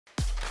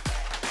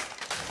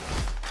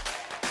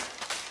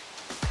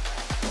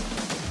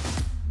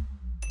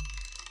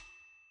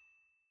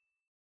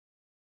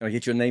Can I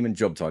get your name and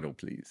job title,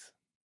 please?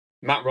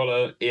 Matt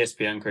Roller,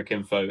 ESPN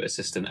CricInfo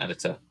Assistant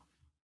Editor.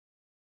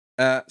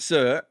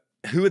 Sir,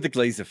 who are the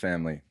Glazer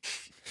family?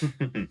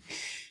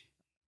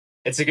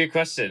 It's a good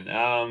question.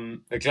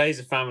 The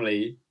Glazer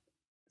family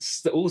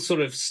all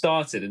sort of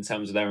started in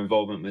terms of their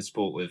involvement with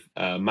sport with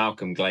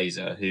Malcolm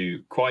Glazer, who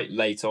quite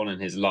late on in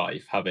his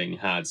life, having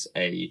had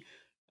a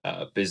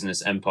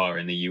business empire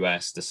in the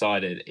US,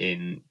 decided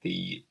in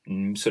the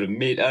sort of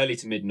early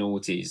to mid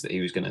noughties that he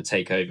was going to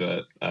take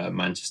over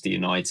Manchester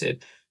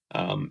United.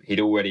 He'd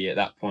already at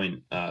that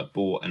point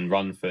bought and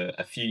run for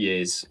a few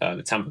years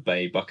the Tampa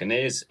Bay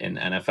Bucaneers in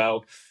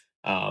NFL.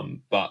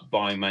 But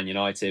buying Man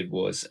United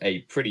was a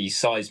pretty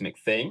seismic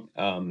thing.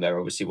 They're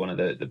obviously one of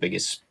the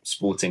biggest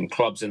sporting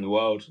clubs in the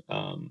world,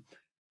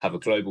 have a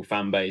global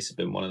fan base, have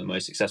been one of the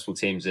most successful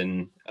teams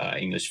in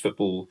English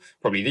football,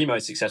 probably the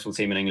most successful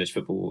team in English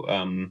football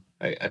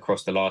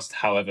across the last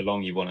however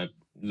long you want to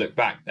look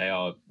back. They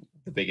are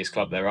the biggest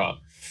club there are.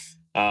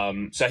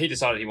 So he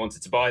decided he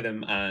wanted to buy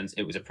them, and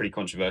it was a pretty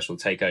controversial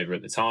takeover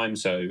at the time.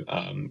 So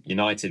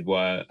United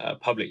were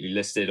publicly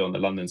listed on the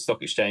London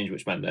Stock Exchange,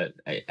 which meant that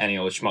any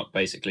old schmuck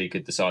basically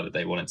could decide that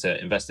they wanted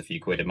to invest a few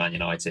quid in Man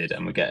United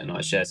and would get a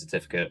nice share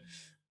certificate.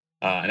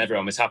 And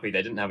everyone was happy.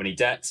 They didn't have any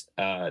debt.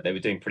 They were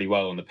doing pretty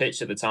well on the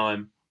pitch at the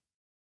time.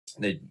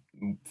 They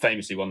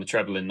famously won the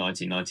treble in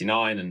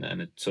 1999 and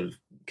had sort of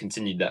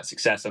continued that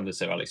success under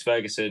Sir Alex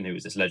Ferguson, who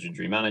was this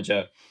legendary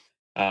manager.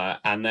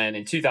 And then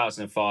in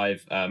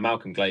 2005,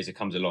 Malcolm Glazer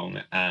comes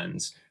along and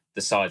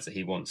decides that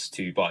he wants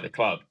to buy the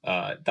club.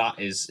 That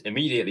is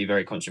immediately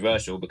very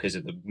controversial because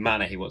of the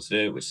manner he wants to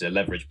do it, which is a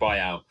leverage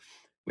buyout,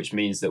 which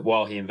means that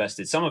while he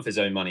invested some of his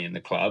own money in the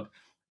club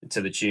to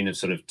the tune of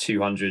sort of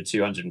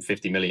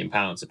 250 million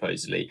pounds,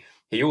 supposedly,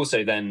 he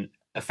also then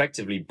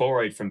effectively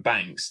borrowed from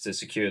banks to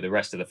secure the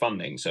rest of the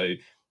funding. So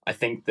I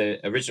think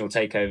the original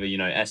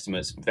takeover,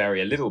 estimates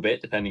vary a little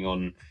bit depending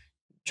on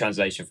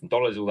translation from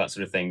dollars, all that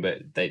sort of thing.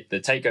 But the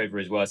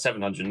takeover is worth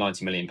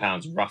 790 million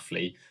pounds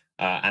roughly.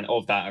 And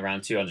of that,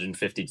 around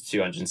 250 to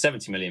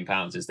 270 million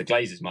pounds is the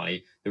Glazers'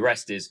 money. The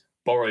rest is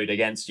borrowed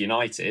against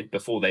United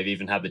before they've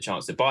even had the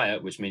chance to buy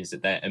it, which means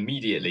that they're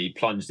immediately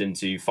plunged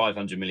into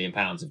 500 million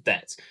pounds of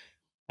debt.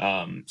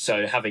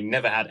 So having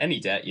never had any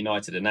debt,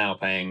 United are now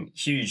paying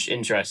huge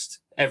interest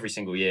every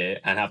single year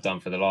and have done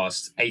for the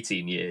last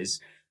 18 years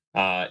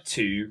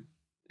to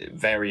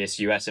various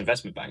US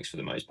investment banks for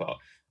the most part,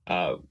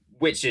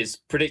 which is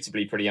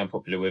predictably pretty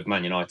unpopular with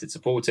Man United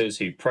supporters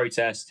who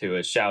protest, who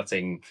are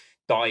shouting,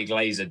 "Die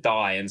Glazer,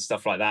 die," and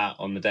stuff like that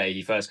on the day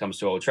he first comes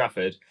to Old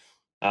Trafford.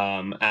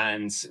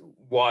 And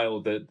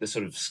while the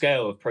sort of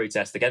scale of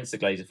protest against the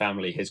Glazer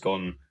family has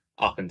gone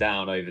up and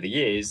down over the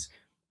years,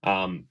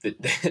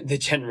 the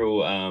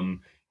general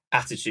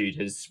attitude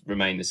has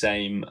remained the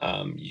same.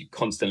 You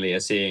constantly are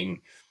seeing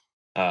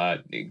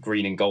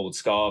green and gold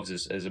scarves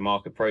as a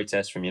mark of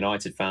protest from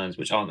United fans,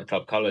 which aren't the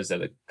club colours. They're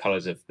the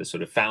colours of the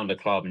sort of founder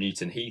club,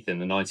 Newton Heath, in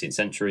the 19th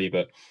century,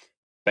 but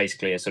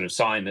basically a sort of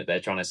sign that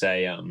they're trying to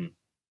say,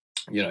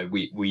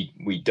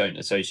 we don't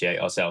associate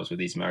ourselves with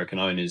these American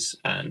owners.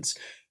 And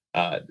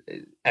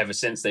ever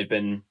since, they've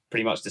been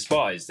pretty much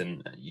despised.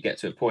 And you get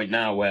to a point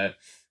now where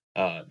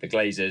the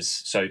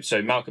Glazers,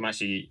 so Malcolm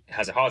actually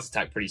has a heart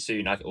attack pretty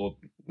soon, or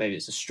maybe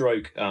it's a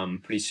stroke,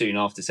 pretty soon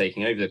after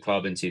taking over the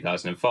club in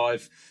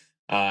 2005.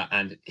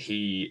 And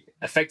he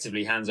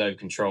effectively hands over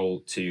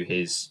control to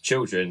his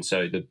children.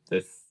 So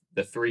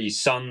the three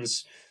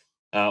sons,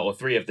 or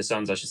three of the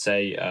sons, I should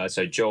say,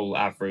 so Joel,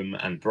 Avram,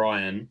 and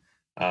Brian,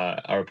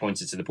 are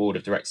appointed to the board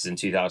of directors in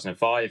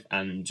 2005.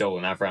 And Joel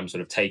and Avram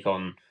sort of take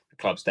on the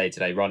club's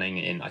day-to-day running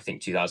in, I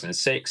think,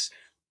 2006.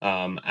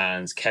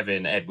 And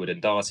Kevin, Edward,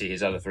 and Darcy,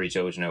 his other three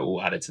children, are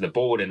all added to the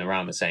board in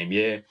around the same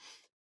year.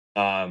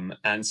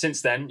 And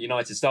since then,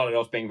 United started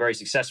off being very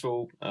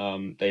successful.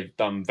 They've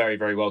done very,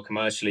 very well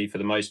commercially for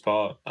the most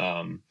part.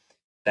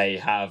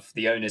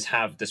 The owners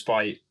have,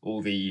 despite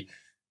all the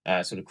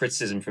sort of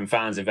criticism from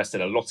fans, invested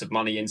a lot of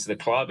money into the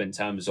club in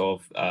terms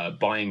of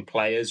buying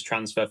players,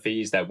 transfer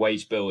fees. Their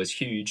wage bill is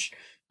huge.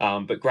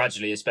 But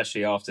gradually,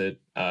 especially after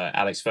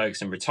Alex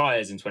Ferguson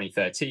retires in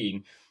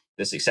 2013,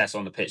 the success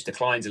on the pitch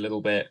declines a little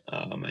bit.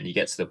 And you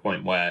get to the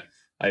point where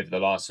over the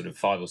last sort of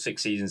 5 or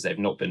 6 seasons, they've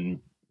not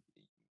been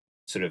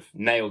sort of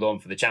nailed on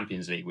for the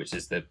Champions League, which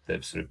is the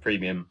sort of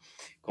premium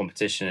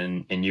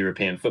competition in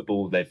European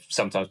football. They've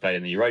sometimes played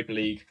in the Europa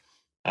League.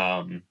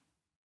 And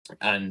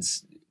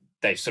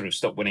they've sort of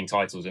stopped winning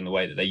titles in the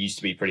way that they used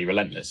to be pretty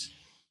relentless.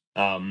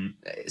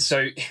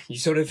 So you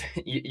sort of,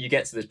 you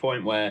get to this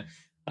point where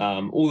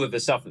all of the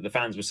stuff that the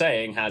fans were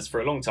saying has for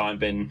a long time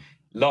been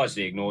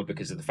largely ignored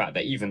because of the fact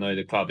that even though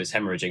the club is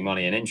hemorrhaging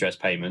money in interest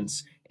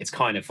payments, it's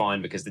kind of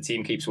fine because the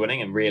team keeps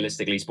winning, and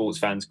realistically sports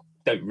fans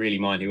don't really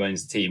mind who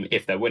owns the team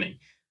if they're winning.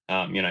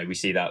 We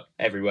see that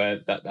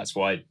everywhere. That's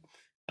why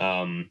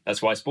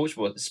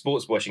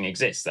sports washing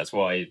exists. That's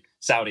why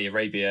Saudi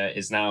Arabia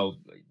is now,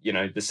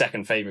 the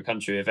second favorite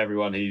country of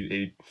everyone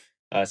who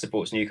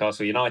supports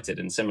Newcastle United,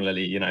 and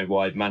similarly,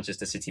 why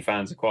Manchester City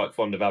fans are quite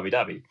fond of Abu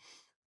Dhabi.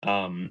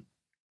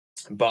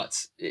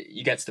 But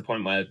you get to the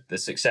point where the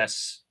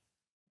success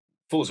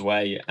falls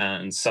away,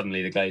 and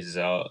suddenly the Glazers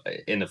are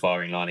in the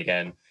firing line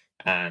again,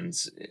 and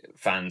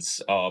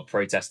fans are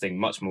protesting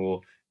much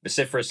more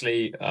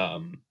vociferously.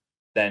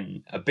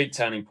 Then a big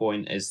turning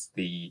point is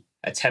the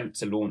attempt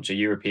to launch a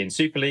European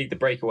Super League, the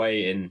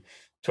breakaway in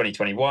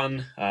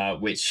 2021,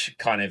 which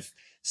kind of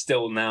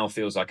still now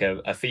feels like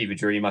a fever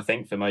dream, I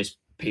think, for most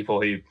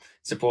people who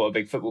support a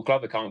big football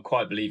club. I can't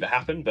quite believe it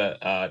happened, but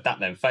that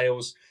then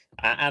fails.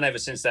 And ever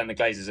since then, the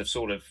Glazers have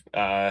sort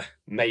of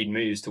made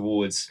moves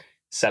towards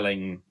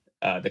selling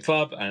the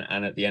club.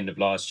 And at the end of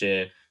last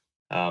year,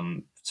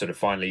 sort of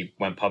finally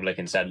went public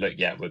and said, look,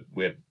 yeah,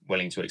 we're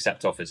willing to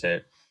accept offers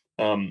here.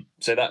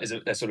 So that is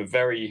a sort of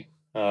very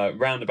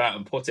roundabout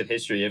and potted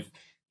history of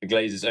the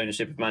Glazers'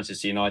 ownership of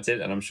Manchester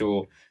United. And I'm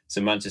sure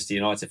some Manchester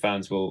United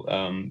fans will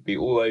be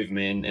all over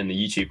me in the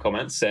YouTube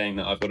comments saying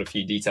that I've got a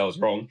few details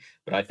wrong.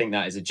 But I think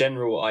that is a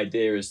general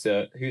idea as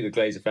to who the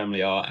Glazer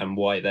family are and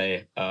why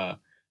they are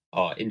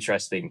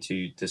interesting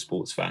to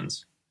sports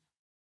fans.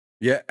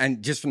 Yeah,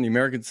 and just from the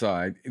American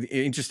side,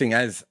 interesting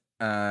as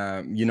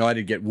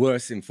United get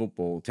worse in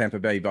football, Tampa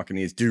Bay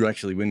Buccaneers do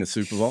actually win the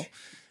Super Bowl.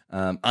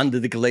 Under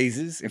the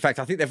Glazers. In fact,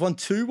 I think they've won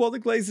 2 while the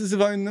Glazers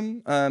have owned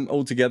them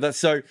altogether.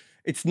 So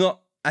it's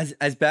not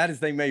as bad as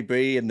they may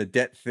be, and the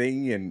debt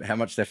thing and how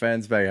much their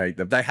fans may hate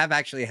them. They have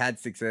actually had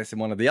success in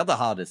one of the other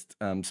hardest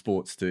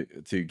sports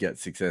to get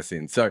success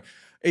in. So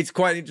it's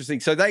quite interesting.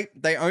 So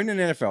they own an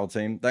NFL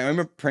team. They own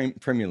a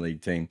Premier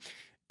League team,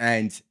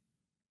 and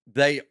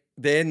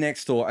they're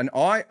next door. And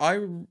I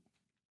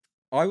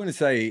want to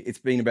say it's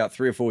been about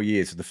 3 or 4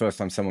 years for the first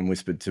time someone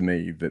whispered to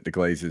me that the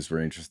Glazers were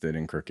interested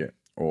in cricket,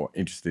 or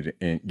interested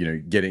in,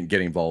 getting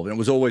involved. And it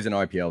was always an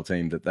IPL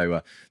team that they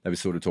were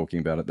sort of talking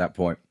about at that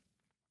point.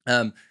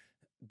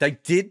 They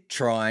did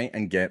try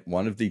and get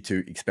one of the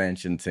 2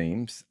 expansion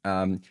teams.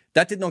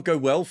 That did not go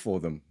well for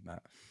them,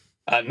 Matt.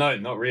 No,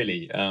 not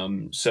really.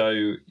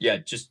 So yeah,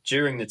 just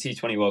during the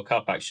T20 World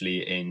Cup,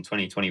 actually in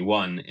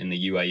 2021 in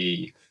the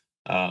UAE,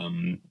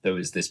 there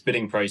was this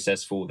bidding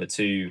process for the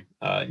 2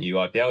 new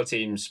IPL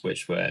teams,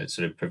 which were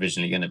sort of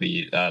provisionally going to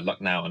be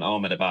Lucknow and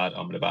Ahmedabad.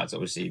 Ahmedabad's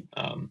obviously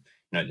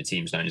the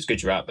team's known as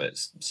Gujarat, but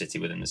it's a city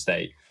within the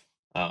state.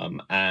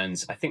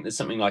 And I think there's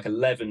something like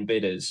 11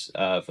 bidders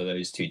for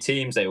those 2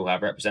 teams. They all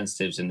have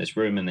representatives in this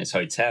room in this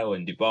hotel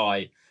in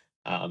Dubai.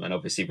 And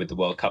obviously with the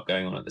World Cup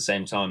going on at the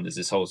same time, there's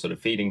this whole sort of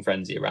feeding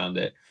frenzy around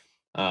it.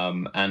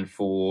 And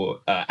for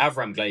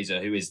Avram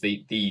Glazer, who is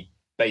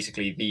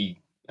basically the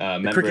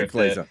member of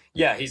Glazer.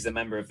 He's the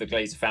member of the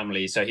Glazer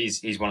family. So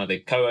he's one of the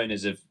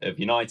co-owners of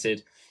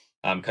United,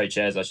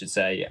 co-chairs, I should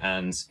say,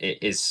 and it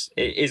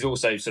is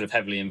also sort of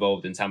heavily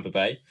involved in Tampa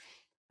Bay.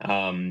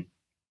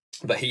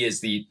 But he is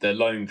the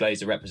lone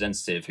Glazer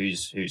representative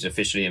who's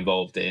officially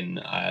involved in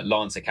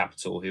Lancer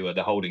Capital, who are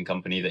the holding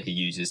company that he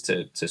uses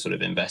to sort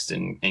of invest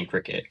in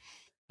cricket.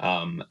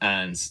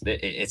 And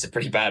it's a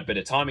pretty bad bit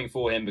of timing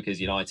for him, because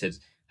United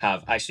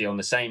have actually on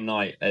the same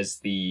night as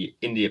the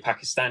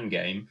India-Pakistan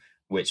game,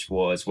 which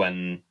was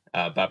when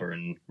Babar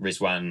and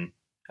Rizwan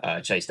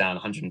chased down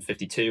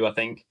 152, I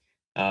think,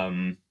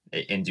 in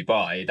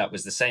Dubai. That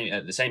was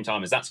at the same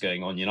time as that's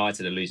going on.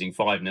 United are losing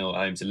 5-0 at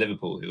home to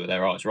Liverpool, who are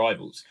their arch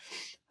rivals.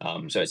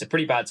 So it's a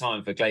pretty bad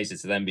time for Glazer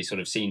to then be sort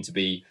of seen to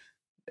be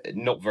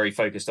not very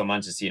focused on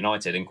Manchester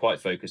United and quite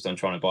focused on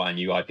trying to buy a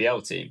new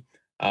IPL team.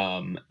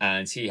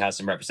 And he has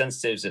some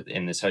representatives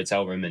in this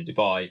hotel room in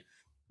Dubai,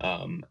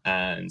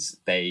 and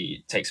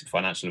they take some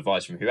financial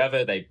advice from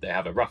whoever. They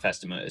have a rough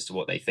estimate as to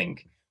what they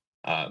think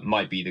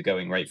might be the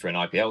going rate for an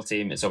IPL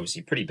team. It's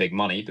obviously pretty big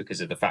money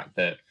because of the fact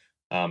that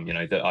the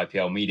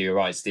IPL media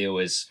rights deal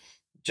is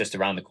just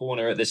around the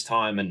corner at this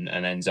time, and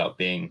ends up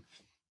being,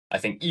 I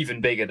think,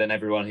 even bigger than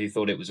everyone who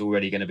thought it was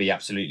already going to be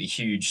absolutely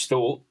huge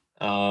thought.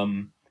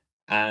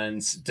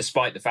 And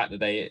despite the fact that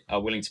they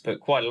are willing to put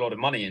quite a lot of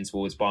money in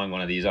towards buying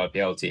one of these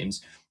IPL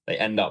teams, they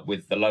end up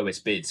with the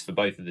lowest bids for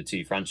both of the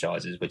 2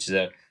 franchises, which is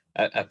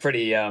a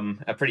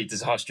pretty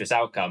disastrous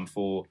outcome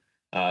for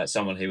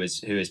someone who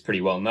is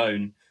pretty well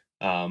known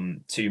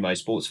to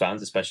most sports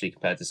fans, especially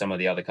compared to some of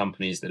the other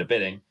companies that are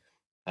bidding.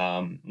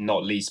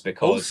 Not least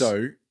because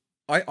also,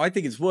 I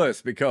think it's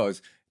worse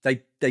because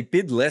they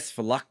bid less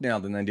for Lucknow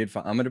than they did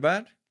for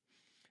Ahmedabad,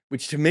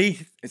 which to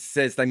me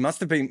says they must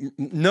have been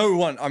no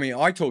one. I mean,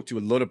 I talked to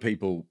a lot of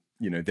people.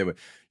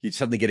 You'd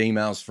suddenly get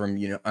emails from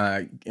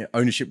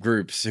ownership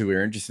groups who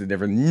were interested in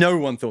everything. No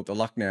one thought the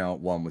Lucknow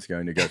one was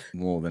going to go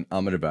more than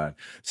Ahmedabad.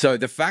 So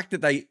the fact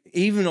that they,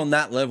 even on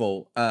that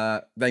level,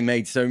 they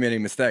made so many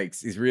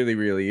mistakes is really,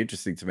 really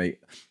interesting to me.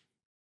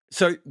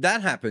 So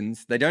that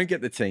happens. They don't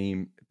get the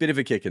team. Bit of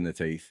a kick in the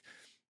teeth.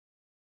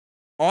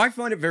 I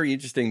find it very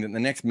interesting that the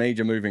next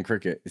major move in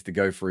cricket is to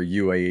go for a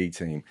UAE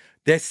team.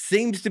 There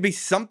seems to be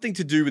something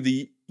to do with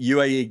the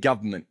UAE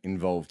government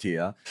involved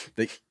here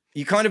that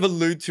you kind of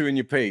allude to in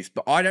your piece,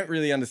 but I don't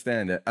really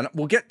understand it. And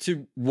we'll get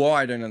to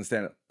why I don't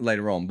understand it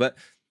later on. But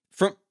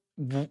from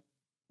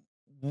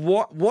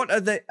What are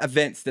the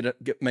events that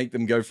make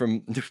them go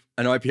from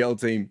an IPL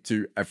team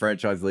to a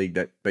franchise league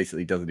that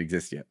basically doesn't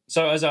exist yet?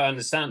 So as I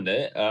understand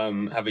it,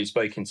 having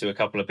spoken to a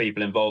couple of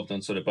people involved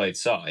on sort of both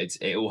sides,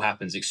 it all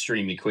happens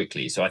extremely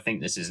quickly. So I think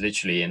this is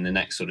literally in the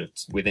next sort of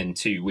within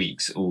 2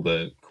 weeks, all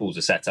the calls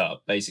are set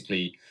up.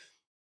 Basically,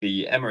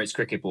 the Emirates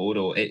Cricket Board,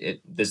 or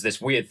there's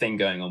this weird thing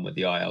going on with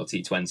the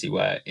T20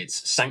 where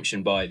it's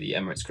sanctioned by the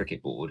Emirates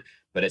Cricket Board,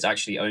 but it's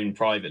actually owned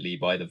privately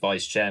by the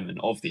vice chairman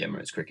of the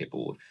Emirates Cricket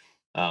Board.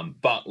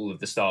 But all of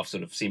the staff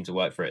sort of seem to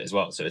work for it as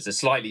well. So it's a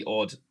slightly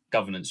odd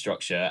governance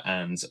structure.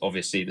 And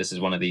obviously, this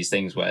is one of these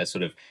things where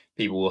sort of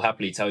people will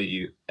happily tell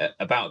you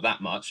about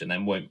that much and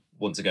then won't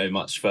want to go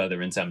much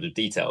further in terms of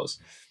details.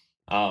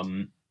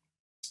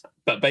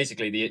 But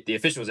basically, the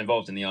officials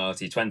involved in the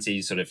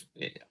T20 sort of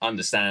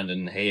understand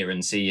and hear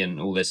and see and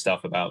all this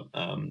stuff about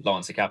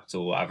Lancer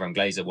Capital, Avram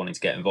Glazer wanting to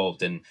get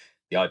involved in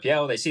the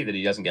IPL. They see that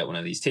he doesn't get one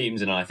of these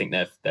teams. And I think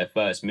their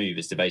first move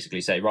is to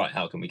basically say, right,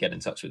 how can we get in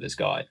touch with this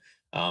guy?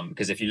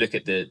 Because if you look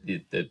at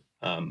the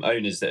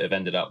owners that have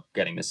ended up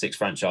getting the 6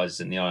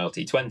 franchises in the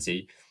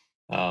T20,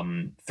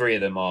 3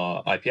 of them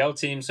are IPL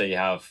teams. So you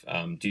have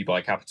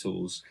Dubai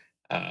Capitals,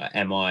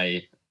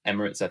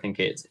 Emirates, I think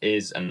it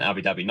is, and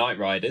Abu Dhabi Knight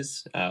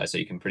Riders. So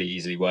you can pretty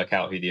easily work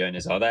out who the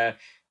owners are there.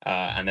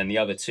 And then the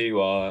other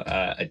 2 are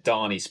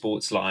Adani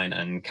Sportsline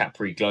and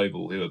Capri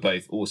Global, who are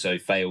both also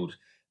failed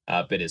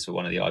bidders for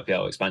one of the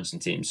IPL expansion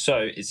teams.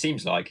 So it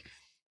seems like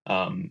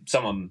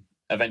someone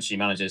eventually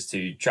manages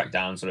to track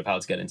down sort of how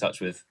to get in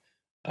touch with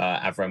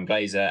Avram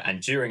Glazer.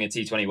 And during a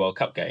T20 World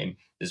Cup game,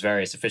 there's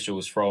various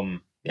officials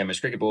from the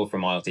Emirates Cricket Board,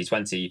 from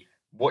T20,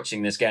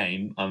 watching this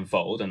game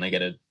unfold, and they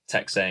get a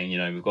text saying, you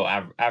know, we've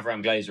got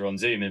Avram Glazer on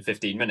Zoom in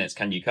 15 minutes.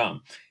 Can you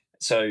come?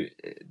 So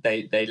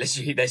they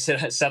literally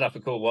set up a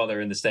call while they're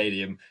in the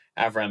stadium.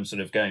 Avram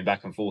sort of going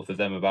back and forth with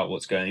them about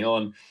what's going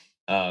on.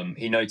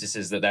 He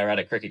notices that they're at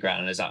a cricket ground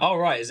and is like, oh,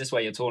 right, is this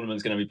where your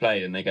tournament's going to be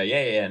played? And they go,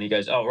 yeah. And he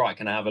goes, oh, right,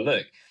 can I have a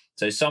look?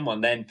 So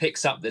someone then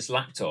picks up this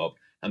laptop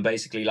and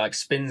basically like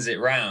spins it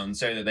round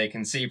so that they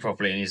can see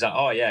properly. And he's like,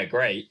 oh, yeah,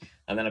 great.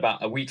 And then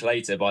about a week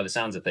later, by the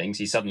sounds of things,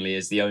 he suddenly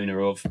is the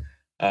owner of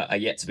a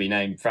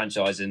yet-to-be-named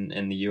franchise in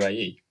the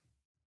UAE.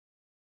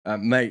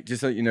 Mate,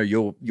 just so you know,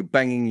 you're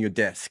banging your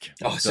desk.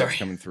 Oh, sorry.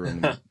 Coming through in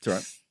a minute. It's all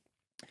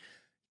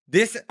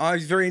right. I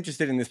was very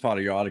interested in this part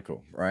of your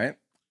article, right?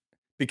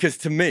 Because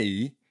to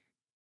me,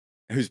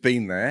 who's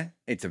been there,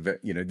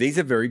 these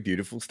are very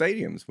beautiful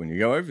stadiums when you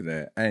go over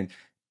there. And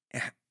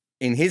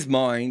in his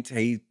mind,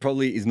 he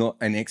probably is not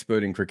an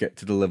expert in cricket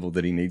to the level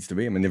that he needs to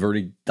be. I mean, they've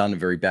already done a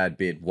very bad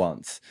bid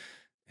once.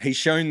 He's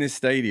shown this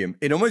stadium.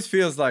 It almost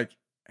feels like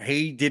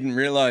he didn't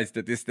realize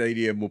that this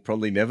stadium will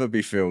probably never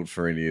be filled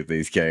for any of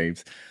these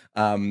games.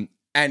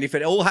 And if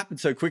it all happened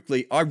so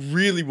quickly, I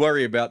really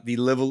worry about the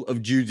level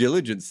of due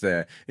diligence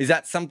there. Is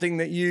that something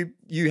that you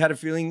had a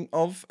feeling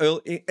of,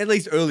 at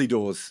least early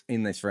doors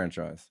in this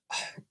franchise?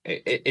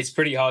 It's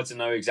pretty hard to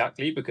know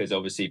exactly because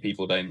obviously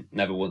people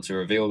never want to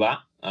reveal that.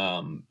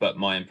 But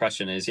my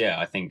impression is,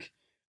 I think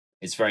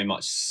it's very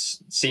much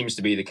seems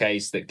to be the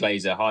case that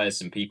Glazer hires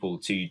some people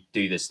to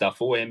do this stuff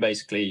for him,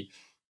 basically.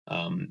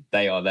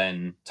 They are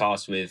then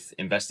tasked with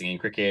investing in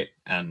cricket,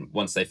 and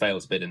once they fail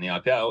to bid in the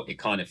IPL, it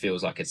kind of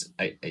feels like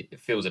it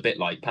feels a bit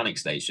like panic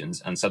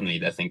stations, and suddenly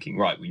they're thinking,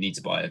 right, we need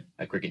to buy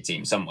a cricket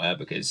team somewhere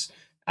because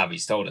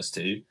Avi's told us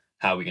to.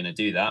 How are we going to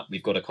do that?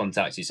 We've got a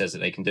contact who says that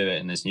they can do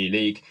it in this new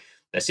league.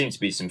 There seems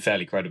to be some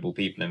fairly credible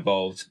people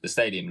involved. The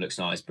stadium looks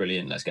nice,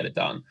 brilliant, let's get it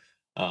done.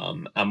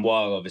 And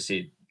while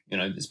obviously,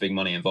 there's big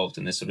money involved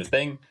in this sort of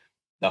thing,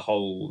 the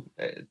whole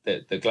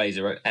the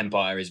Glazer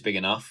empire is big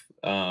enough,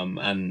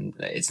 and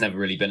it's never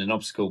really been an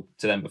obstacle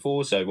to them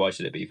before. So why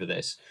should it be for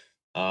this?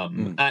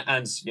 And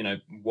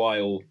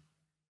while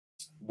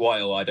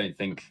I don't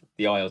think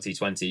the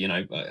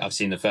T20, I've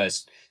seen the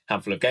first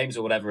handful of games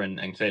or whatever,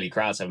 and clearly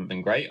crowds haven't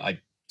been great. I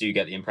do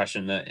get the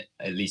impression that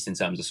at least in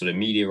terms of sort of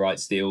media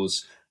rights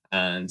deals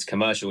and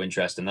commercial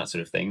interest and that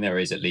sort of thing, there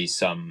is at least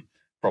some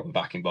proper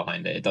backing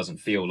behind it. It doesn't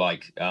feel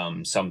like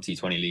some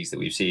T20 leagues that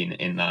we've seen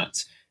in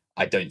that.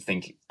 I don't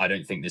think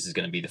this is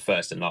going to be the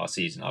first and last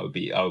season. I would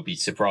be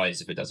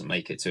surprised if it doesn't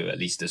make it to at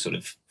least a sort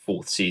of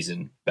 4th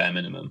season bare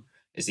minimum,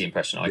 is the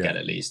impression I get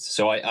at least.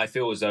 So I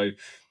feel as though,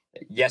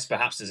 yes,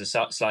 perhaps there's a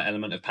slight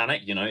element of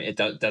panic. It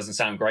doesn't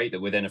sound great that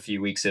within a few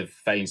weeks of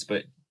failing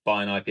to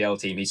buy an IPL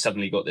team, he's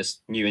suddenly got this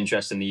new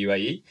interest in the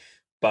UAE.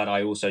 But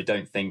I also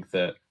don't think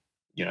that,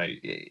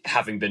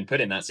 having been put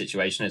in that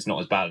situation, it's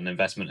not as bad an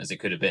investment as it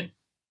could have been.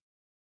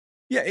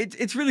 Yeah,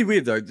 it's really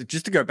weird though,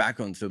 just to go back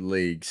onto the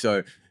league.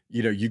 So,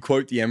 you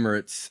quote the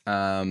Emirates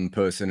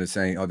person as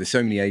saying, "Oh, there's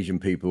so many Asian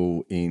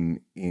people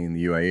in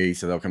the UAE,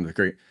 so they'll come to the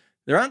cricket."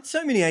 There aren't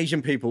so many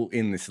Asian people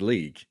in this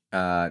league.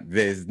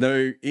 There's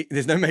no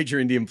major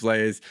Indian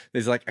players.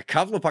 There's like a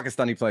couple of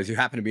Pakistani players who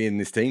happen to be in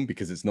this team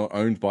because it's not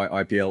owned by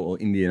IPL or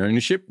Indian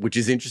ownership, which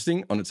is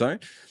interesting on its own.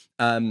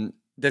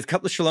 There's a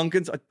couple of Sri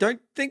Lankans. I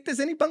don't think there's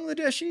any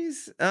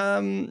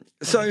Bangladeshis.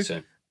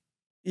 So.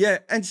 Yeah,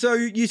 and so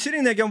you're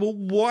sitting there going, well,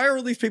 why are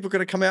all these people going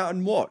to come out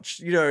and watch?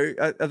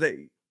 Are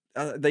they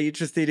are they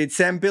interested in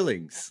Sam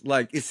Billings?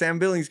 Like, is Sam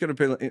Billings going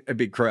to be a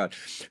big crowd?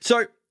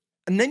 So,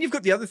 and then you've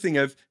got the other thing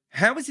of,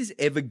 how is this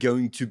ever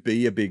going to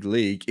be a big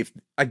league if,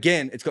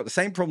 again, it's got the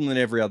same problem that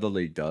every other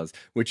league does,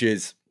 which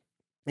is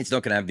it's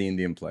not going to have the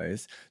Indian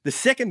players. The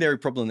secondary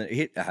problem that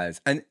it has,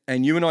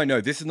 and you and I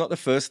know this is not the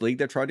first league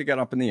they've tried to get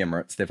up in the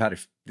Emirates. They've had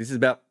this is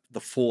about the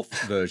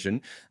fourth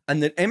version,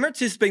 and the Emirates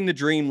has been the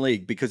dream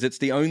league because it's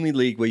the only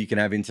league where you can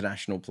have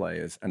international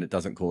players and it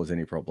doesn't cause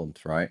any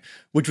problems, right?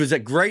 Which was a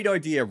great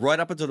idea right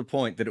up until the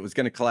point that it was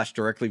going to clash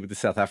directly with the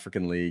South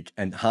African league,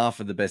 and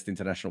half of the best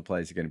international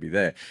players are going to be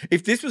there.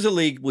 If this was a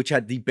league which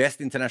had the best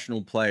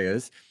international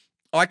players,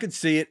 I could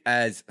see it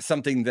as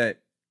something that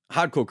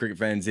hardcore cricket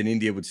fans in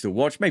India would still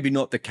watch, maybe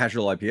not the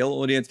casual IPL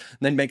audience, and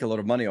then make a lot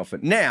of money off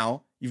it.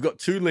 Now, you've got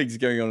two leagues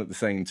going on at the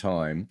same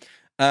time.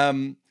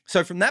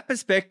 So from that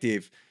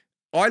perspective,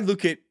 I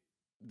look at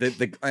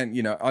and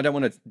you know, I don't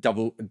want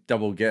to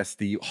double guess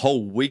the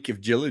whole week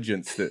of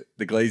diligence that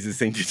the Glazers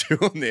seem to do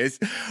on this,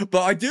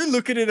 but I do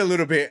look at it a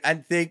little bit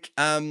and think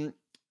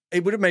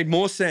it would have made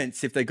more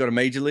sense if they got a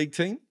major league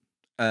team,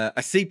 a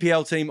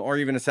CPL team, or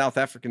even a South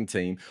African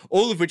team,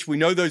 all of which we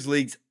know those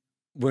leagues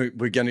we're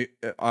going to,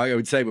 I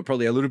would say we're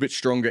probably a little bit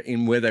stronger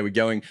in where they were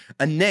going.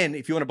 And then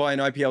if you want to buy an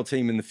IPL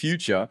team in the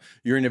future,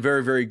 you're in a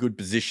very, very good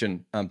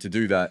position to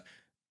do that.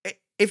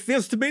 It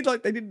feels to me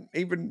like they didn't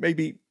even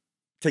maybe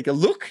take a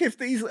look if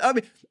these, I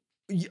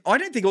mean, I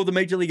don't think all the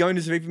major league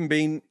owners have even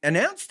been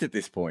announced at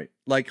this point.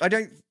 Like,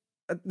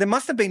 there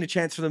must have been a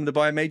chance for them to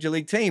buy a major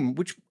league team,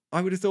 which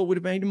I would have thought would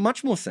have made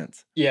much more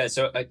sense. Yeah,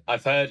 so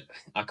I've heard,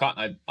 I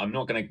don't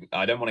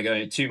want to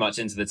go too much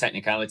into the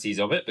technicalities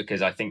of it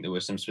because I think there were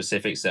some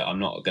specifics that I'm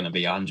not going to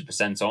be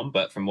 100% on.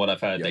 But from what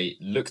I've heard, They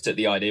looked at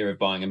the idea of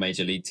buying a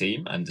major league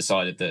team and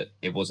decided that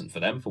it wasn't for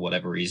them for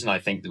whatever reason. I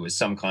think there was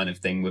some kind of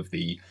thing with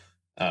the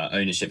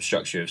ownership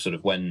structure of sort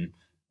of when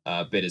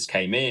bidders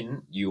came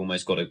in, you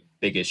almost got a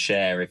bigger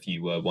share if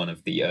you were one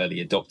of the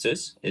early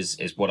adopters,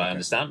 is what I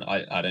understand.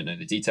 I don't know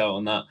the detail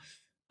on that.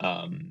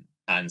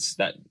 And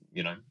that,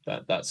 you know,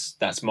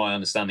 that's my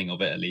understanding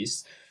of it, at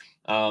least.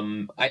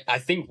 I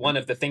think one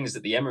of the things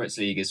that the Emirates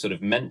League is sort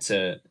of meant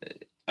to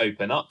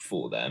open up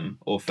for them,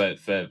 or for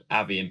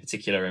Avi in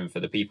particular, and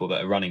for the people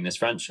that are running this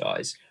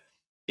franchise,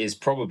 is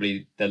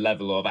probably the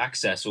level of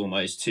access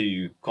almost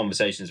to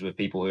conversations with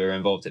people who are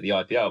involved at the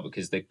IPL.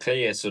 Because the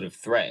clear sort of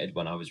thread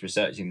when I was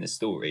researching this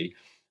story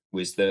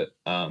was that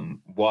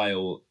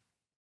while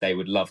they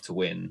would love to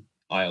win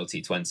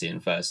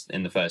ILT20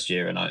 in the first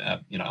year, and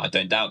I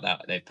don't doubt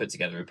that they've put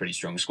together a pretty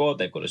strong squad,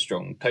 they've got a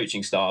strong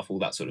coaching staff, all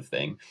that sort of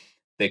thing.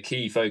 The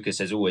key focus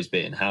has always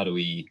been, how do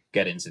we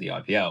get into the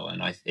IPL?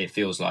 And it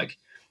feels like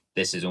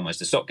this is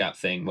almost a stopgap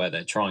thing where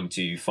they're trying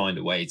to find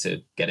a way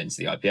to get into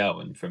the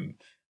IPL. And from,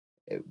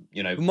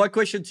 you know, my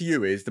question to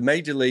you is, the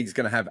major league's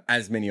going to have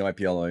as many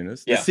IPL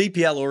owners. The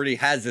CPL already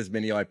has as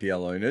many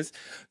IPL owners.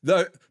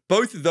 Though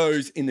both of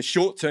those, in the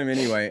short term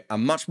anyway, are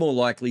much more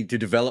likely to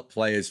develop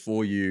players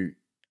for you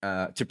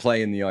to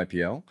play in the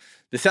IPL.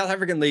 The South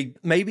African League,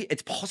 maybe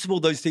it's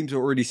possible those teams are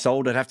already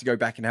sold. I'd have to go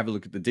back and have a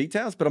look at the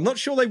details, but I'm not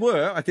sure they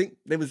were. I think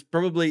there was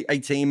probably a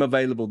team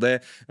available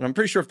there. And I'm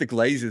pretty sure if the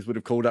Glazers would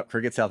have called up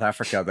Cricket South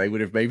Africa, they would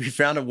have maybe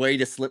found a way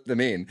to slip them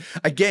in.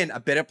 Again, a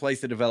better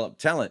place to develop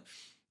talent.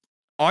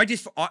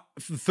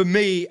 For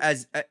me,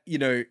 as you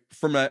know,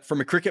 from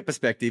a cricket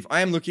perspective,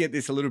 I am looking at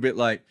this a little bit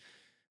like,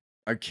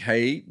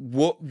 okay,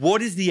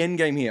 what is the end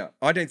game here?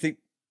 I don't think.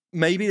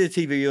 Maybe the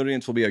TV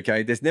audience will be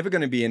okay. There's never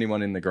going to be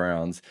anyone in the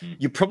grounds.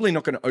 You're probably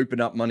not going to open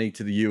up money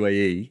to the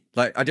UAE.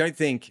 Like, I don't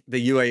think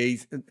the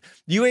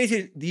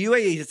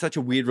UAE has such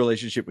a weird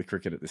relationship with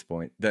cricket at this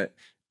point that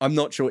I'm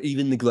not sure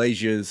even the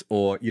Glazers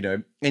or, you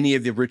know, any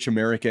of the rich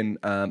American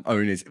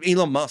owners,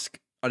 Elon Musk,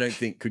 I don't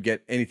think could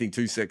get anything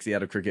too sexy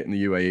out of cricket in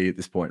the UAE at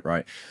this point,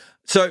 right?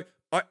 So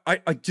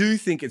I do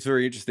think it's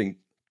very interesting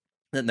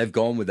that they've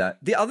gone with that.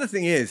 The other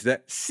thing is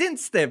that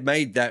since they've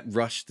made that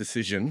rush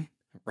decision,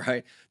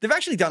 right, they've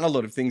actually done a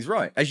lot of things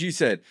right. As you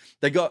said,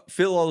 they got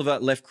Phil Oliver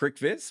left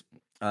CricViz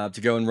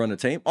to go and run a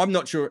team. I'm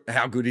not sure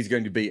how good he's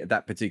going to be at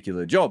that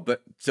particular job,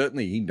 but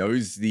certainly he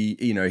knows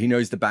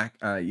the back,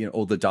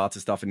 all the data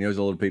stuff, and he knows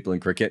a lot of people in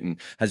cricket and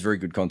has very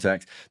good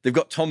contacts. They've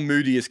got Tom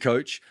Moody as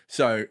coach.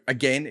 So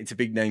again, it's a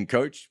big name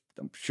coach.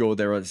 I'm sure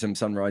there are some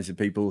Sunriser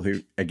people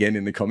who, again,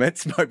 in the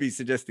comments might be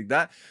suggesting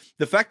that.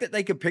 The fact that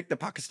they could pick the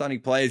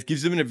Pakistani players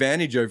gives them an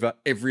advantage over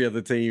every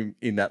other team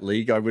in that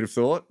league, I would have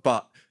thought.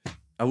 But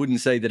I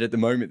wouldn't say that at the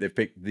moment they've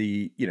picked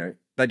they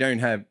don't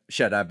have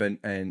Shadab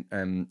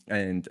and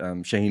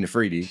Shaheen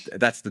Afridi.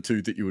 That's the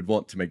two that you would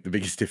want to make the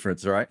biggest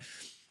difference, right?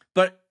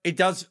 But it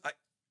does,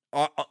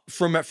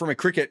 from a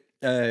cricket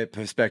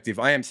perspective,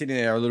 I am sitting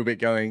there a little bit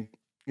going,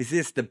 is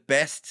this the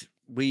best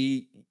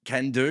we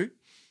can do?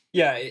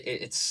 Yeah,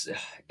 it's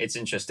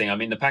interesting. I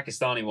mean, the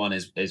Pakistani one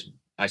is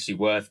actually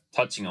worth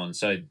touching on.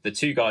 So the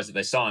two guys that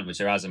they signed,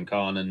 which are Azam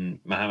Khan and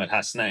Mohammad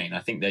Hasnain, I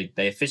think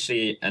they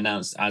officially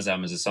announced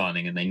Azam as a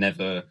signing, and they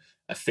never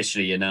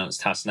officially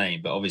announced Haas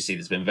name, but obviously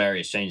there's been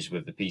various changes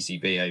with the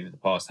PCB over the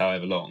past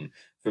however long.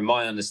 From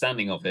my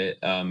understanding of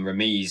it,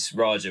 Ramiz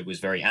Raja was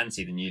very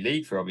anti the new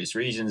league for obvious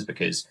reasons,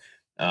 because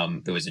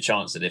there was a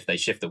chance that if they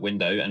shift the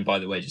window, and by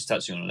the way, just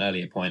touching on an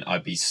earlier point,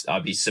 I'd be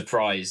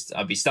surprised,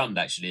 I'd be stunned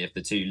actually if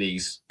the two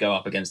leagues go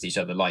up against each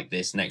other like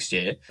this next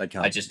year.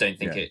 I just don't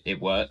think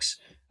it works.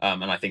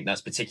 And I think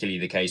that's particularly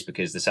the case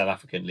because the South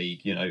African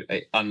league, you know,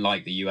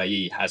 unlike the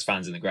UAE, has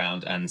fans in the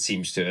ground and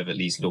seems to have at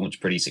least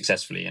launched pretty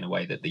successfully in a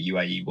way that the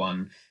UAE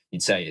one,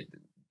 you'd say, a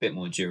bit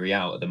more jury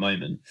out at the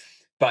moment.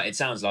 But it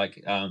sounds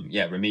like,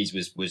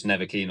 Ramiz was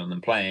never keen on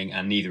them playing,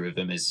 and neither of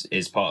them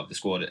is part of the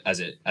squad as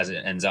it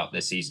ends up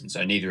this season.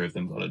 So neither of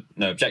them got a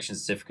no objection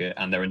certificate,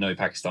 and there are no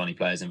Pakistani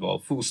players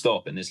involved, full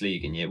stop, in this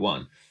league in year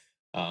one,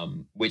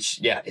 which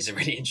is a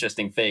really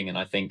interesting thing, and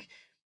I think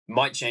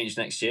might change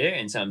next year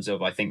in terms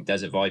of, I think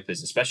Desert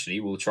Vipers especially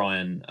will try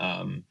and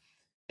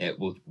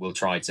will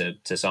try to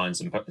sign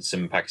some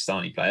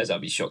Pakistani players.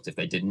 I'd be shocked if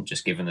they didn't,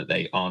 just given that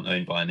they aren't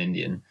owned by an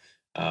Indian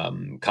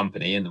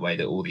company in the way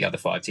that all the other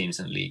 5 teams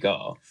in the league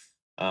are.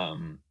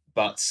 I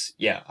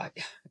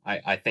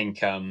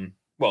think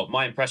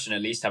my impression,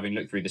 at least having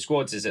looked through the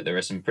squads, is that there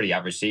are some pretty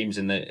average teams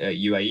in the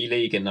UAE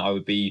league, and I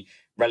would be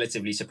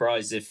relatively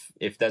surprised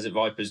if Desert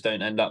Vipers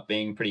don't end up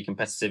being pretty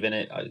competitive in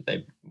it.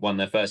 They won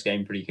their first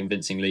game pretty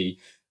convincingly,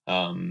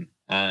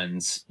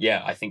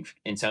 I think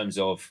in terms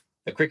of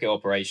the cricket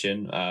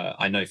operation,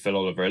 I know Phil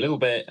Oliver a little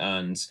bit,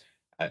 and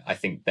I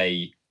think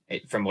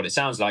from what it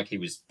sounds like, he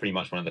was pretty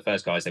much one of the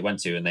first guys they went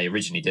to, and they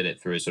originally did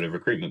it through a sort of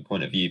recruitment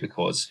point of view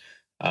because,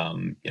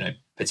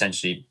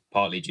 potentially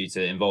partly due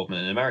to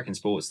involvement in American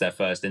sports, their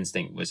first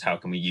instinct was, how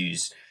can we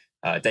use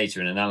data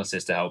and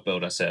analysis to help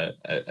build us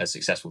a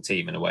successful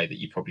team in a way that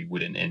you probably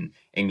wouldn't in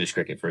English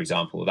cricket, for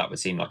example. That would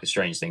seem like a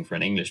strange thing for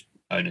an English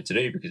owner to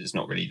do because it's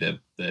not really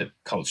the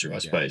culture, I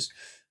suppose.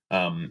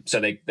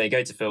 So they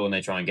go to Phil and they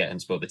try and get him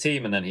to build the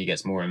team, and then he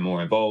gets more and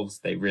more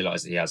involved. They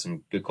realise that he has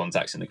some good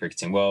contacts in the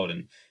cricketing world,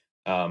 and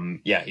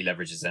he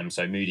leverages them.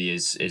 So Moody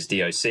is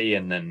DOC,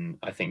 and then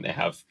I think they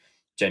have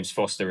James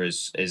Foster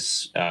as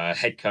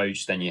head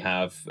coach. Then you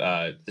have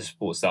the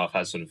support staff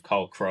has sort of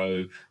Carl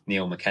Crowe,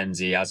 Neil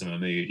McKenzie, Azam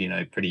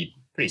Mahmood, pretty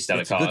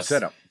stellar cast. Good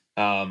setup.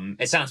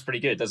 It sounds pretty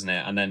good, doesn't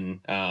it? And then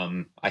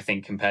I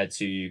think compared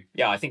to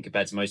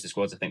most of the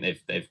squads, I think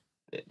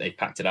they've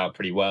packed it out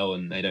pretty well,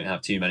 and they don't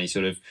have too many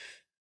sort of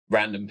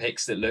random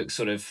picks that look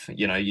sort of,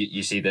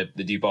 you see the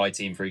Dubai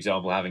team, for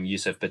example, having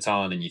Yusuf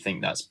Pathan, and you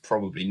think that's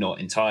probably not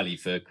entirely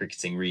for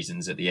cricketing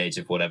reasons at the age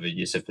of whatever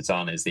Yusuf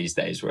Pathan is these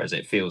days, whereas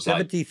it feels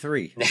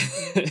 73.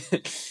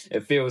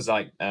 It feels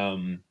like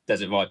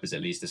Desert Vipers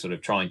at least are sort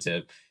of trying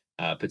to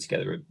put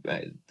together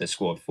the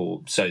squad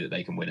so that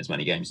they can win as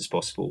many games as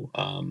possible.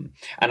 And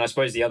I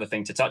suppose the other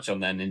thing to touch on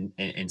then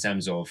in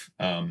terms of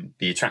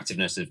the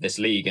attractiveness of this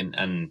league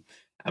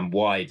and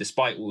why,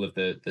 despite all of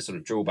the sort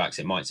of drawbacks,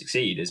 it might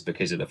succeed, is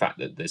because of the fact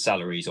that the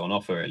salaries on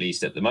offer, at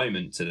least at the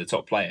moment, to the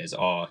top players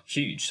are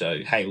huge.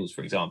 So Hales,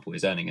 for example,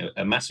 is earning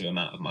a massive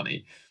amount of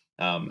money,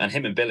 and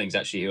him and Billings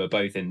actually, who are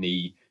both in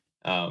the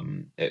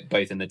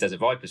Desert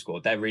Viper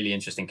squad, they're a really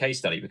interesting case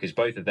study because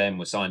both of them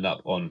were signed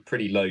up on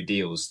pretty low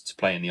deals to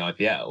play in the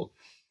IPL,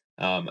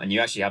 and you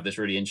actually have this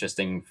really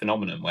interesting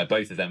phenomenon where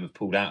both of them have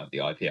pulled out of the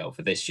IPL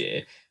for this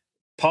year,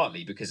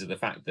 partly because of the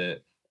fact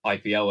that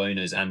IPL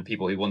owners and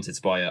people who wanted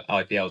to buy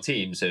IPL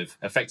teams have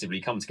effectively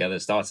come together,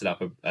 started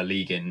up a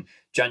league in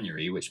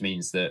January, which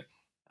means that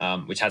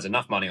which has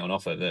enough money on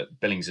offer that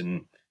Billings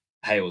and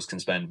Hales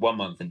can spend 1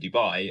 month in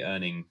Dubai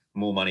earning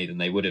more money than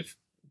they would have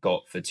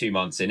got for 2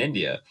 months in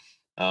India,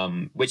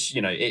 which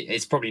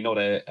it's probably not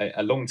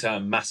a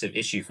long-term massive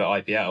issue for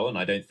IPL, and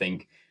I don't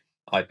think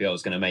IPL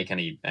is going to make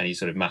any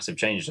sort of massive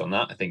changes on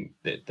that. I think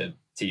that the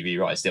TV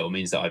rights deal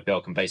means that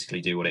IPL can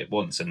basically do what it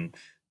wants, and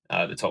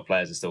the top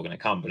players are still going to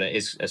come, but it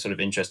is a sort of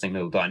interesting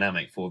little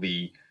dynamic for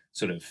the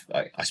sort of,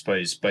 I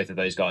suppose both of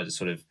those guys are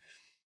sort of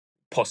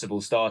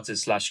possible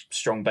starters /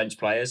 strong bench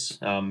players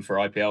for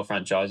IPL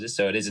franchises.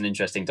 So it is an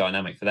interesting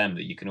dynamic for them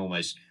that you can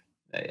almost,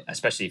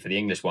 especially for the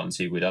English ones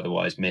who would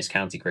otherwise miss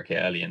county cricket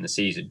early in the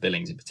season.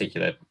 Billings in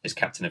particular is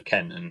captain of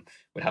Kent and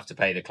would have to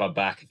pay the club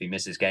back if he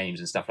misses games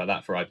and stuff like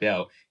that for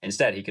IPL.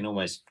 Instead, he can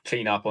almost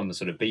clean up on the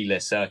sort of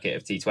B-list circuit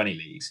of T20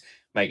 leagues,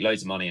 make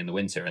loads of money in the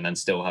winter, and then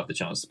still have the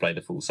chance to play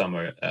the full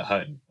summer at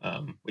home,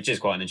 which is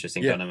quite an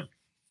interesting dynamic.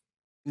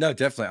 No,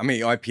 definitely. I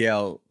mean,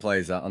 IPL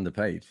players are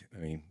underpaid. I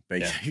mean,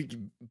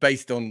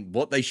 based on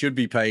what they should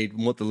be paid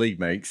and what the league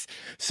makes.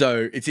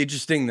 So it's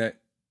interesting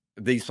that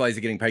these players are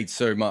getting paid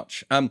so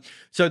much.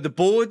 So the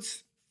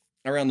boards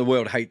around the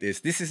world hate this.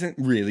 This isn't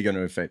really going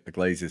to affect the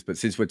Glazers, but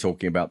since we're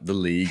talking about the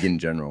league in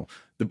general,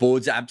 the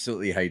boards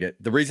absolutely hate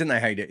it. The reason they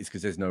hate it is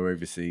because there's no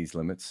overseas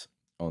limits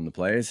on the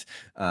players.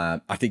 I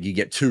think you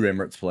get 2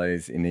 Emirates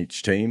players in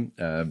each team,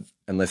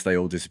 unless they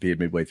all disappeared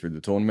midway through the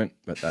tournament.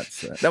 But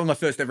that's that was my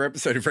first ever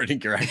episode of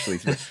Redinker, actually.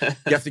 So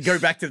you have to go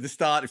back to the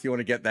start if you want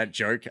to get that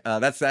joke.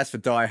 That's for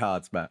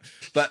diehards, Matt.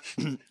 But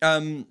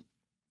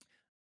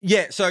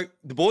so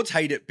the boards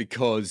hate it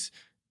because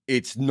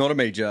it's not a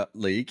major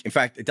league. In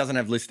fact, it doesn't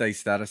have list A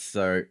status,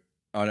 so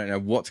I don't know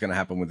what's going to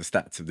happen with the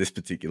stats of this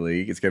particular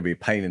league. It's going to be a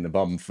pain in the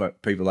bum for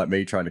people like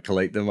me trying to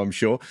collate them, I'm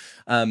sure.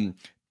 And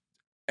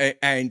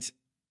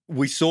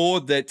we saw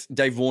that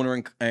Dave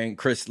Warner and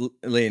Chris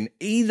Lynn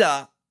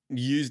either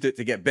used it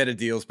to get better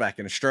deals back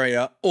in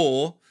Australia,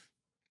 or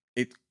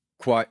it's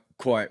quite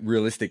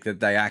realistic that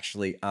they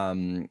actually,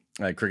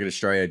 Cricket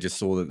Australia just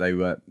saw that they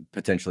were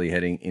potentially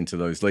heading into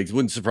those leagues.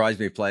 Wouldn't surprise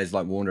me if players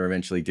like Warner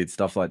eventually did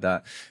stuff like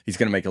that. He's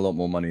going to make a lot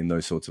more money in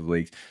those sorts of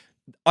leagues.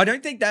 I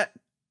don't think that's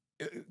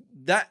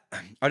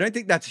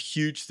a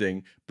huge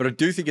thing, but I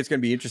do think it's going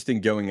to be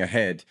interesting going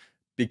ahead,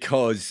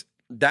 because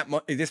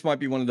this might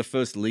be one of the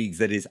first leagues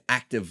that is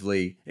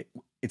actively,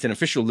 it's an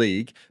official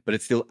league, but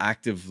it's still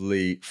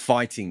actively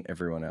fighting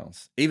everyone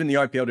else. Even the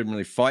IPL didn't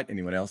really fight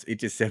anyone else. It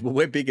just said, well,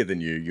 we're bigger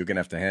than you. You're going to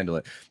have to handle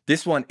it.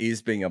 This one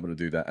is being able to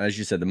do that. And as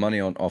you said, the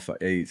money on offer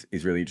is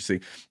really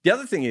interesting. The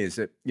other thing is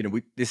that,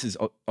 this is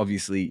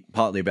obviously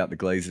partly about the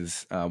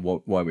Glazers,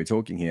 why we're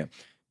talking here.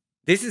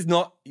 This is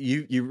not,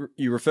 you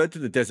referred to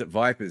the Desert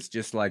Vipers,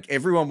 just like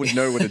everyone would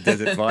know what a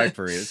Desert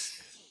Viper is,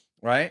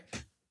 right?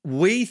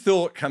 We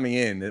thought coming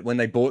in that when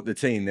they bought the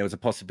team, there was a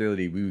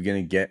possibility we were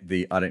going to get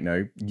the, I don't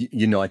know,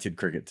 United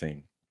cricket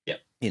team. Yeah.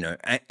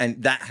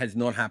 And that has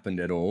not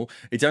happened at all.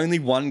 It's only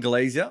one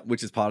Glazer,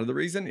 which is part of the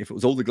reason. If it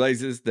was all the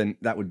Glazers, then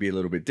that would be a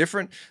little bit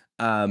different.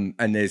 And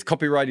there's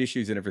copyright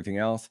issues and everything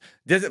else.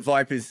 Desert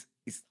Vipers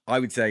is, I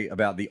would say,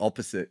 about the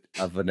opposite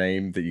of a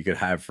name that you could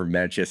have from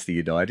Manchester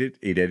United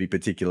in any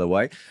particular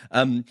way.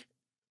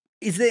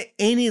 Is there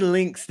any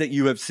links that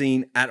you have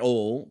seen at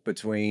all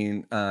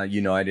between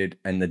United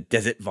and the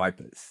Desert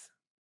Vipers?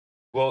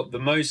 Well, the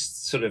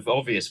most sort of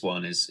obvious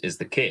one is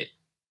the kit,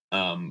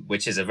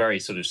 which is a very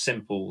sort of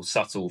simple,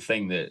 subtle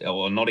thing that,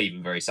 or not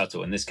even very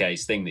subtle in this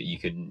case, thing that you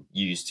can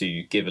use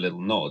to give a little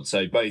nod.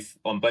 So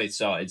on both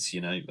sides,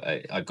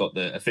 I got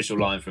the official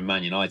line from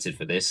Man United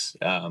for this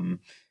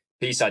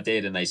piece I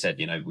did, and they said,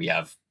 we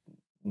have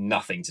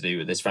nothing to do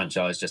with this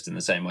franchise, just in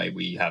the same way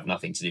we have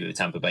nothing to do with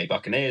Tampa Bay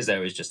Buccaneers.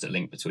 There is just a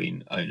link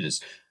between owners.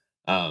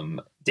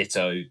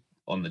 Ditto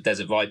on the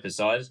Desert Vipers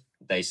side,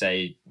 they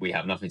say we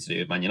have nothing to do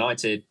with Man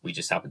United, we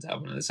just happen to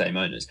have one of the same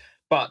owners.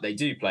 But they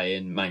do play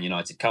in Man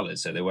United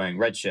colours, so they're wearing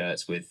red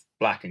shirts with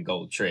black and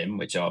gold trim,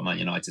 which are Man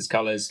United's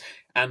colours,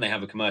 and they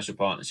have a commercial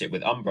partnership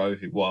with Umbro,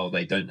 who, while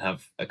they don't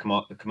have a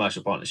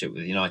commercial partnership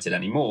with United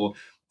anymore,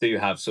 do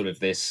have sort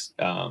of this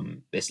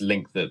this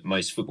link that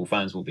most football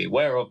fans will be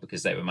aware of,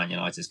 because they were Man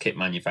United's kit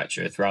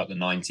manufacturer throughout the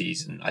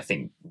 90s, and I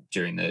think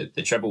during the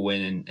treble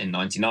win in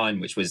 99,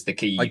 which was the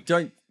key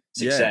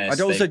success.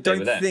 I also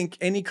don't think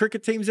any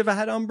cricket teams ever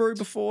had Umbro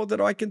before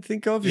that I can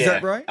think of. Is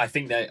that right? I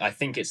think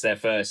it's their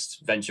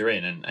first venture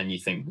in, and you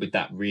think, would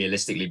that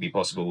realistically be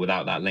possible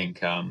without that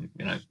link?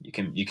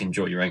 You can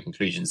draw your own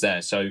conclusions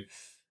there. So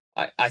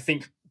I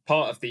think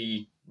part of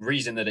the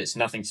reason that it's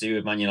nothing to do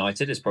with Man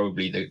United is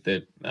probably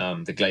the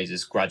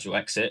Glazers' gradual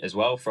exit as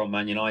well from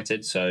Man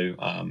United. So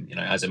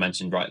as I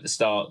mentioned right at the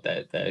start,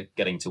 they're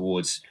getting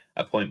towards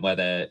a point where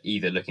they're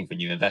either looking for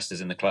new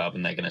investors in the club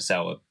and they're going to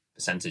sell a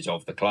percentage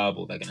of the club,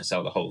 or they're going to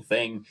sell the whole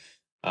thing.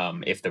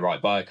 If the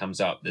right buyer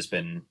comes up,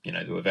 there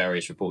were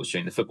various reports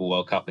during the Football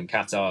World Cup in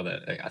Qatar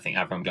that I think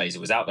Avram Glazer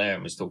was out there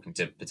and was talking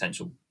to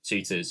potential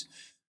suitors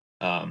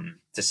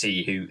to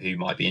see who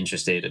might be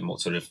interested and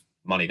what sort of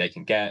money they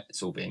can get.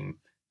 It's all being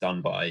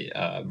done by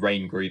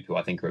Rain Group, who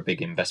I think are a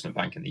big investment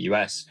bank in the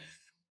US.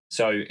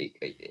 So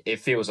it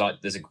feels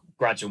like there's a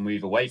gradual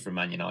move away from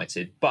Man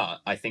United, but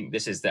I think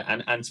this is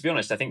and to be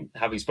honest, I think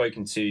I spoke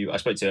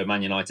to a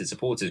Man United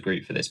supporters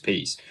group for this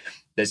piece.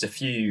 There's a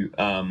few,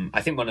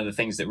 I think one of the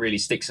things that really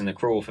sticks in the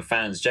craw for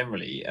fans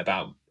generally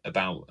about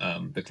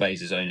the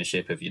Glazers'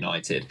 ownership of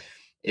United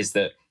is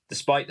that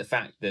despite the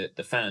fact that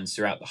the fans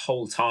throughout the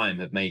whole time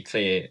have made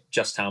clear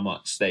just how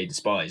much they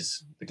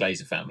despise the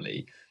Glazer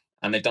family,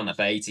 and they've done that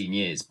for 18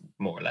 years,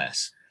 more or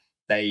less,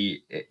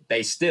 they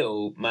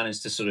still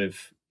managed to sort of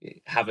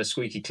have a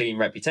squeaky clean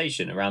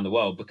reputation around the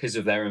world because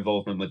of their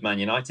involvement with Man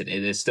United.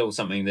 It is still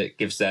something that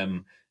gives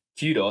them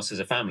kudos as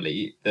a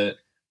family that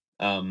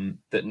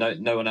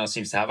no one else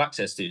seems to have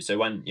access to. So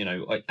when,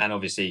 and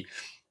obviously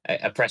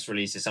a press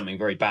release is something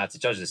very bad to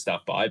judge this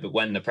stuff by, but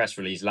when the press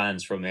release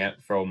lands from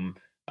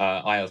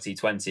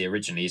ILT20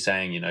 originally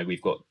saying,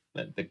 we've got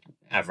the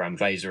Avram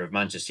Glazer of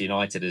Manchester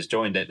United has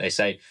joined it, they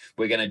say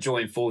we're going to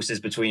join forces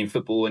between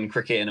football and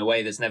cricket in a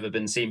way that's never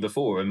been seen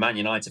before. And Man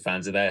United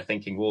fans are there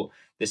thinking, well,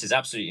 this is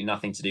absolutely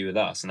nothing to do with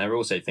us. And they're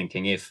also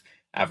thinking, if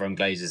Avram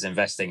Glazer is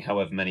investing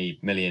however many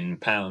 £1 million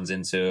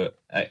into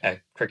a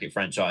cricket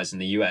franchise in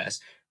the US,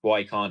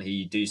 why can't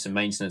he do some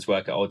maintenance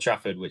work at Old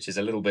Trafford, which is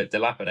a little bit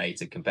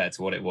dilapidated compared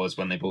to what it was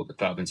when they bought the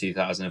club in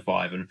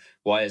 2005? And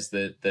why is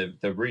the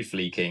roof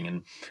leaking?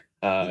 And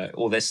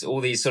all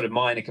these sort of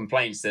minor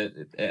complaints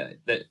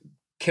that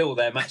kill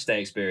their match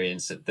day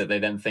experience, that they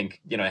then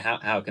think,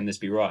 how can this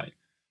be right?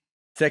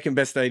 Second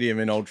best stadium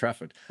in Old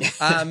Trafford.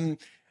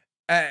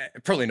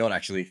 Probably not,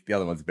 actually. The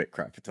other one's a bit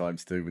crap at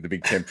times too, with a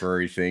big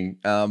temporary thing.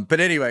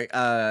 But anyway,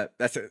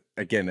 that's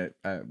again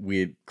a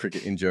weird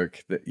cricket in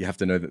joke that you have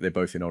to know that they're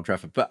both in Old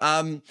Trafford. But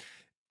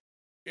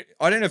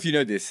I don't know if you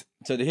know this.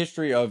 So the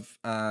history of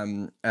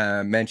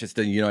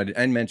Manchester United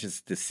and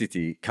Manchester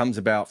City comes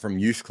about from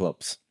youth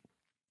clubs.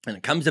 And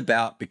it comes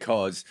about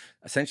because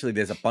essentially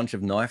there's a bunch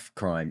of knife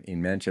crime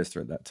in Manchester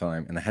at that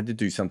time. And they had to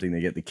do something to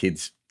get the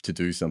kids to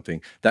do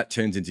something. That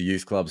turns into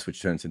youth clubs,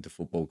 which turns into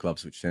football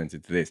clubs, which turns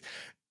into this.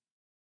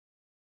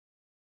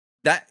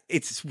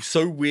 It's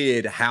so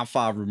weird how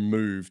far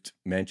removed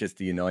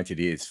Manchester United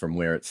is from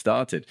where it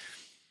started.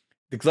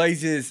 The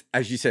Glazers,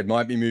 as you said,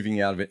 might be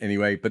moving out of it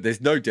anyway, but there's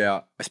no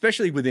doubt,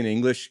 especially within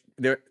English,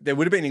 there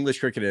would have been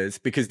English cricketers,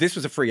 because this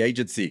was a free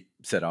agency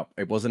setup.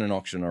 It wasn't an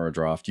auction or a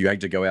draft. You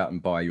had to go out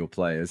and buy your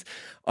players.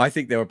 I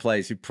think there were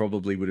players who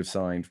probably would have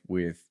signed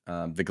with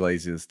the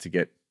Glazers to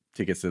get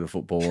tickets to the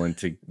football and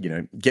to,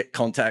 get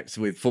contacts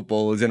with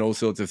footballers and all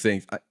sorts of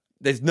things.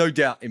 There's no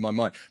doubt in my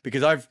mind,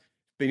 because I've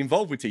been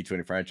involved with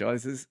T20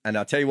 franchises, and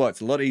I'll tell you what,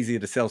 it's a lot easier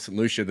to sell St.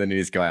 Lucia than it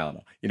is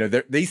Guyana.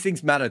 These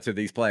things matter to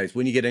these players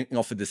when you're getting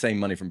offered the same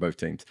money from both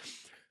teams.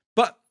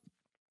 But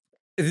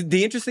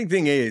the interesting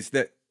thing is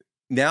that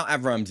now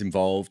Avram's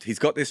involved. He's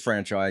got this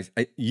franchise.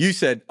 You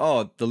said,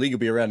 oh, the league will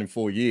be around in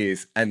 4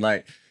 years. And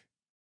I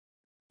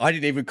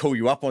didn't even call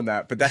you up on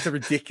that, but that's a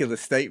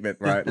ridiculous statement,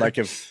 right?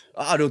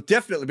 It'll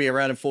definitely be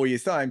around in 4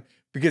 years' time,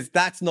 because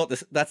that's not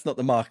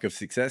the mark of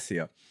success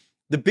here.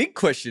 The big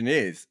question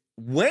is,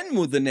 when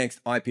will the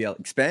next IPL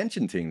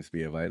expansion teams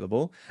be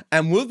available?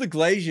 And will the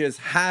Glazers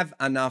have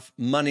enough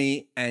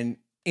money and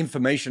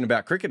information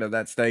about cricket at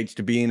that stage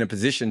to be in a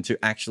position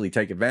to actually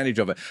take advantage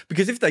of it?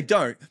 Because if they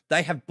don't,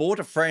 they have bought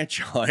a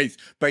franchise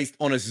based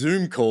on a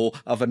Zoom call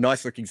of a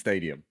nice looking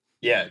stadium.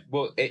 Yeah,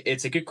 well,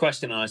 it's a good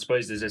question, and I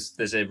suppose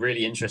there's a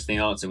really interesting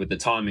answer with the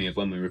timing of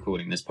when we're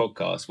recording this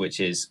podcast, which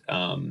is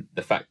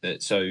the fact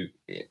that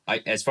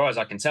as far as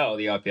I can tell,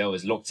 the IPL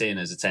is locked in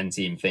as a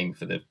 10-team thing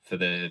for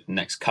the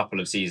next couple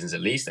of seasons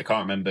at least. I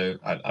can't remember.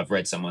 I've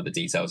read some of the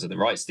details of the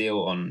rights deal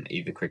on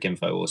either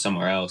CricInfo or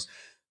somewhere else,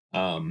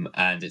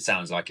 and it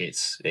sounds like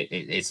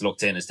it's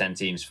locked in as 10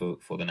 teams for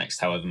the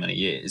next however many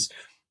years.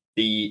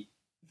 The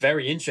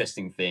very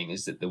interesting thing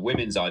is that the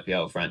women's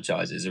IPL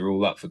franchises are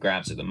all up for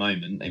grabs at the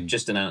moment. They've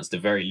just announced a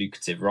very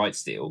lucrative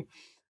rights deal.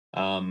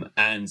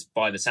 And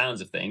by the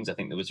sounds of things, I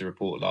think there was a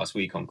report last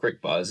week on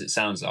CricViz. It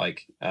sounds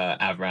like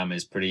Avram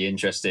is pretty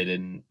interested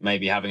in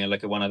maybe having a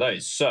look at one of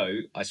those. So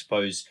I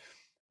suppose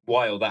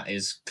while that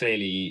is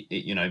clearly,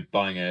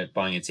 buying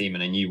a team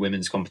in a new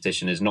women's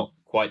competition is not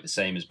quite the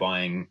same as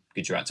buying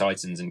Gujarat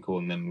Titans and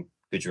calling them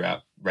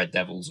Gujarat Red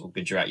Devils or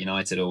Gujarat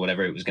United or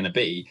whatever it was going to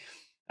be.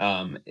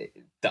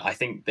 That I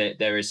think that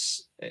there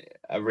is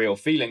a real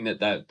feeling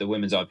that the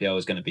women's IPL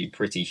is going to be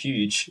pretty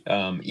huge,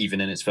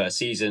 even in its first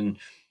season.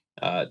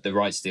 The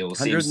rights deal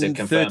seems to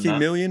confirm that. 130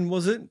 million,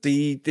 was it?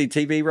 The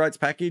TV rights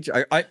package?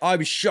 I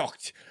was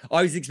shocked.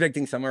 I was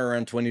expecting somewhere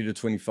around 20 to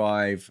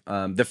 25.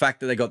 The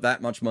fact that they got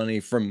that much money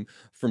from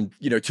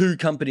two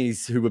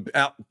companies who were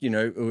out,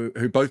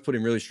 who both put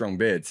in really strong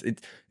bids.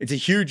 It's a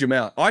huge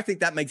amount. I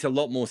think that makes a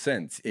lot more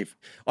sense.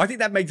 I think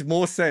that makes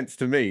more sense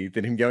to me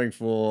than him going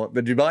for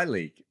the Dubai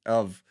League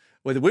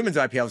where the women's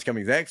IPL is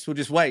coming next. We'll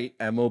just wait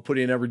and we'll put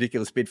in a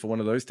ridiculous bid for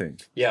one of those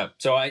teams. Yeah.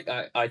 So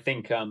I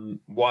think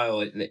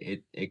while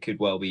it could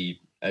well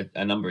be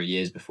a number of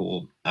years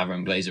before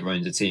Avram Glazer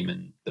owns a team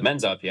in the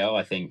men's IPL,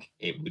 I think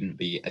it wouldn't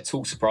be at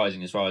all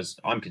surprising as far as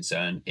I'm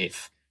concerned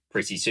if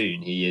pretty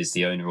soon he is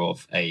the owner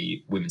of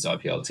a women's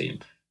IPL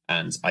team.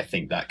 And I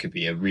think that could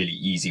be a really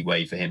easy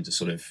way for him to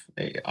sort of,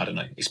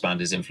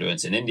 expand his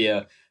influence in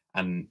India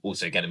and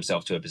also get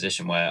himself to a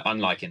position where,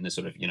 unlike in the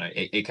sort of,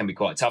 it can be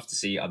quite tough to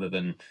see, other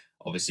than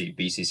obviously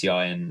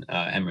BCCI and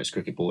Emirates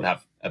Cricket Board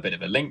have a bit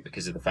of a link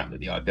because of the fact that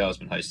the IPL has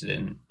been hosted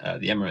in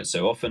the Emirates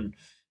so often.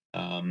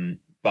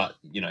 But,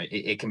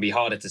 it can be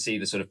harder to see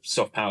the sort of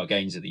soft power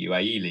gains of the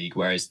UAE League,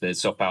 whereas the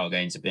soft power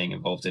gains of being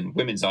involved in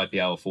women's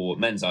IPL for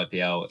men's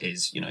IPL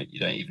is, you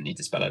don't even need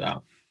to spell it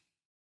out.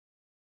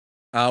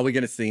 Are we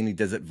going to see any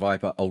Desert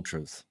Viper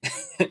Ultras?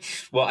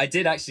 Well, I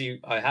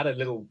had a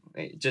little,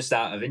 just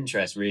out of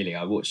interest, really.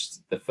 I watched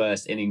the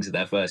first innings of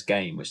their first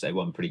game, which they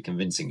won pretty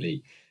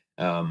convincingly,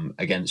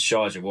 against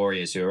Sharjah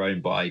Warriors, who are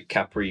owned by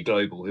Capri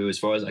Global, who, as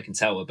far as I can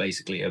tell, are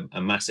basically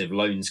a massive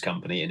loans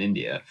company in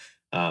India.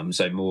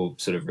 So more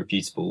sort of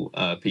reputable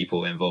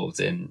people involved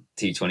in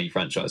T20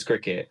 franchise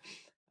cricket.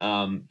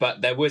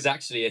 But there was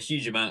actually a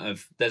huge amount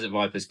of Desert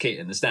Vipers kit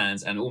in the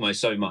stands, and almost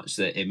so much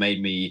that it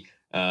made me,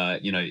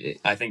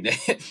 I think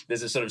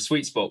there's a sort of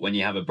sweet spot when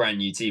you have a brand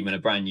new team and a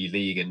brand new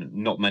league and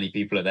not many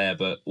people are there,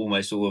 but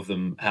almost all of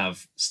them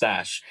have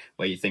stash,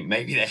 where you think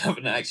maybe they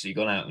haven't actually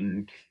gone out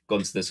and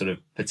gone to the sort of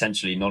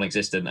potentially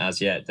non-existent as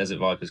yet Desert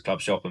Vipers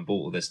club shop and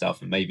bought all this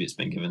stuff, and maybe it's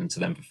been given to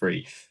them for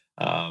free.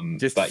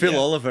 Just Phil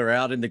Oliver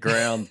out in the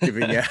ground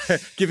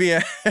giving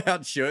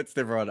out shirts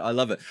to everyone. I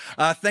love it.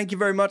 Thank you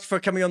very much for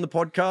coming on the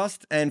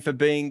podcast and for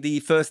being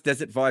the first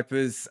Desert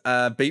Vipers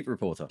beat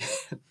reporter.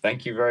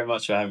 Thank you very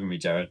much for having me,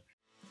 Jarrod.